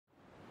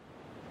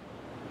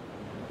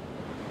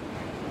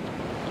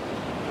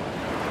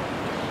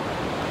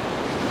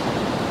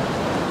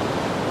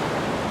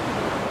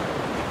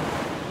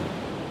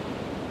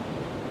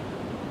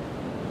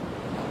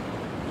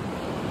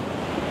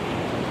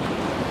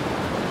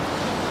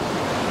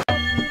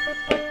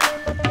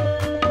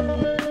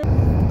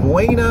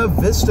Buena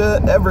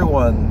Vista,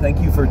 everyone. Thank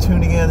you for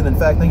tuning in, and in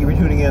fact, thank you for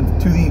tuning in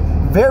to the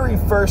very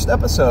first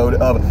episode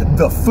of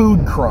The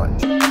Food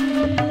Crunch.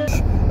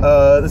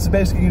 This is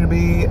basically going to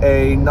be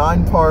a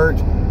 9-part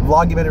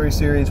vlogumentary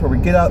series where we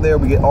get out there,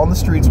 we get on the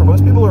streets where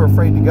most people are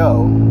afraid to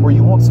go, where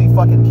you won't see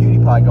fucking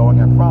PewDiePie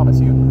going, I promise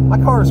you. My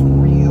car is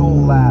real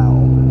loud.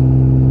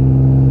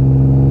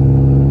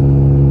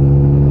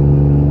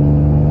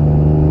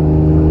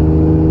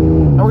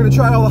 And we're going to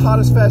try all the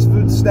hottest fast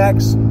food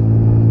snacks,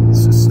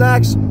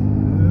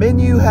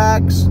 menu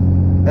hacks,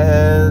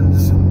 and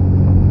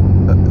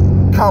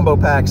combo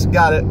packs.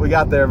 Got it. We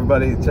got there,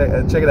 everybody. Check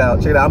it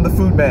out. Check it out. I'm the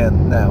food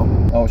man now.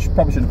 Oh,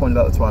 probably should have pointed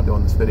out that's why I'm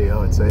doing this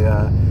video. It's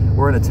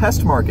we're in a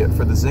test market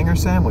for the Zinger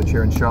sandwich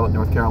here in Charlotte,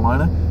 North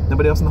Carolina.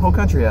 Nobody else in the whole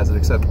country has it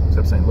except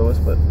St. Louis,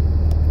 but I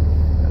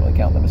don't really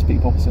count them as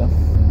people, so. All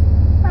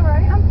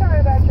right. I'm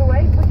sorry about your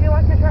wait. Would you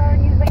like to try our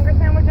new Zinger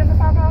sandwich in the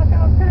 $5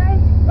 sales today?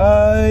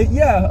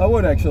 Yeah, I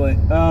would actually.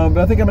 But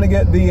I think I'm gonna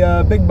get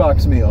the big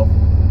box meal.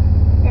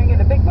 You're gonna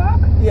get a big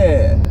box?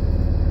 Yeah.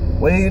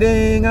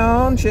 Waiting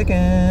on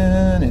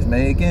chicken is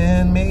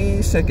making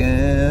me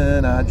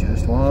sicken. I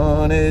just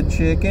wanted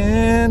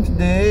chicken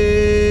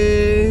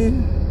today. Here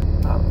you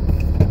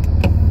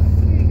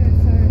go,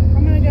 sir.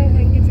 I'm gonna go ahead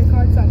and get your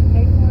card so I can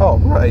pay for it. Oh,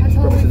 right. You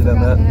probably should have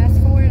done that. I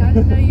asked for it. I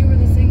didn't know you were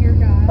the Zinger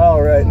guy. Oh,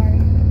 right. Sorry.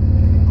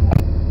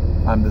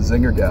 I'm the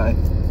Zinger guy.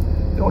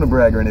 Don't want to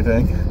brag or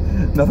anything.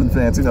 Nothing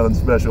fancy, nothing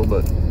special,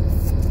 but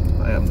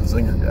I am the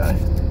Zinger guy.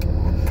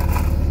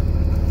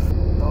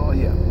 Oh,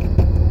 yeah.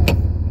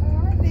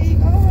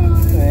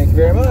 Thank you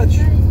very much.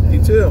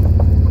 You too.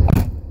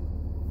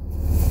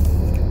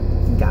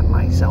 Got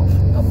myself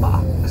a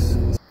box.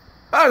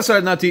 I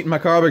decided not to eat in my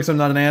car because I'm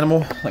not an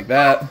animal. Like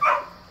that.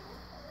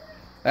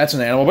 That's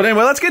an animal. But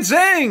anyway, let's get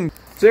zinged!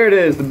 So there it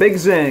is, the big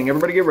zing.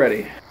 Everybody get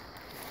ready.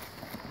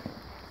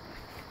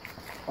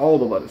 All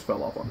the lettuce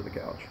fell off onto the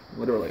couch.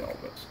 Literally all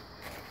of it.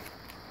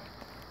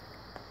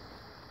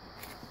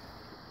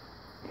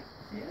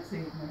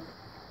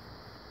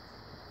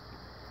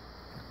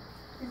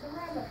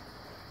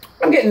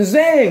 I'm getting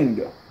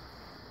zinged!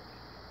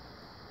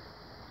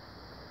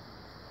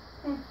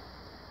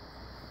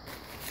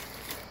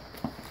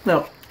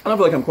 Now, I don't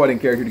feel like I'm quite in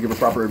character to give a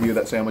proper review of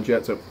that sandwich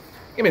yet, so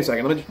give me a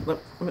second. Let me just... I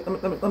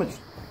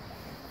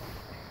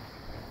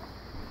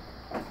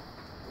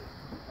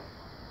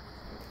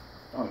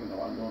don't even know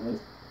why I'm doing this.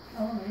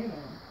 Oh, yeah.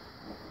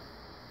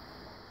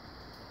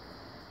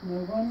 No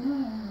one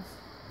knows.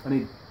 I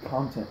need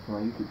content for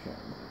my YouTube channel.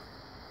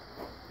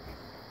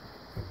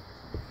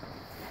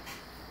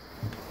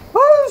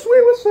 As we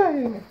were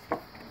saying,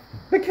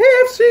 the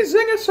KFC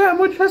Zinger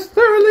sandwich has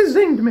thoroughly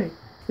zinged me.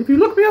 If you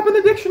look me up in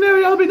the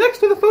dictionary, I'll be next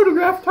to the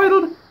photograph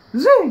titled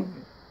Zing.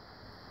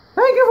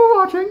 Thank you for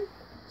watching.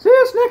 See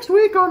us next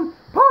week on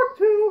part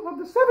 2 of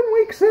the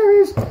 7-week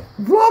series,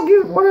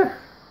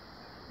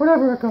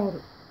 whatever I called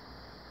it.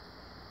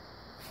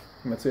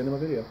 And that's the end of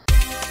my video.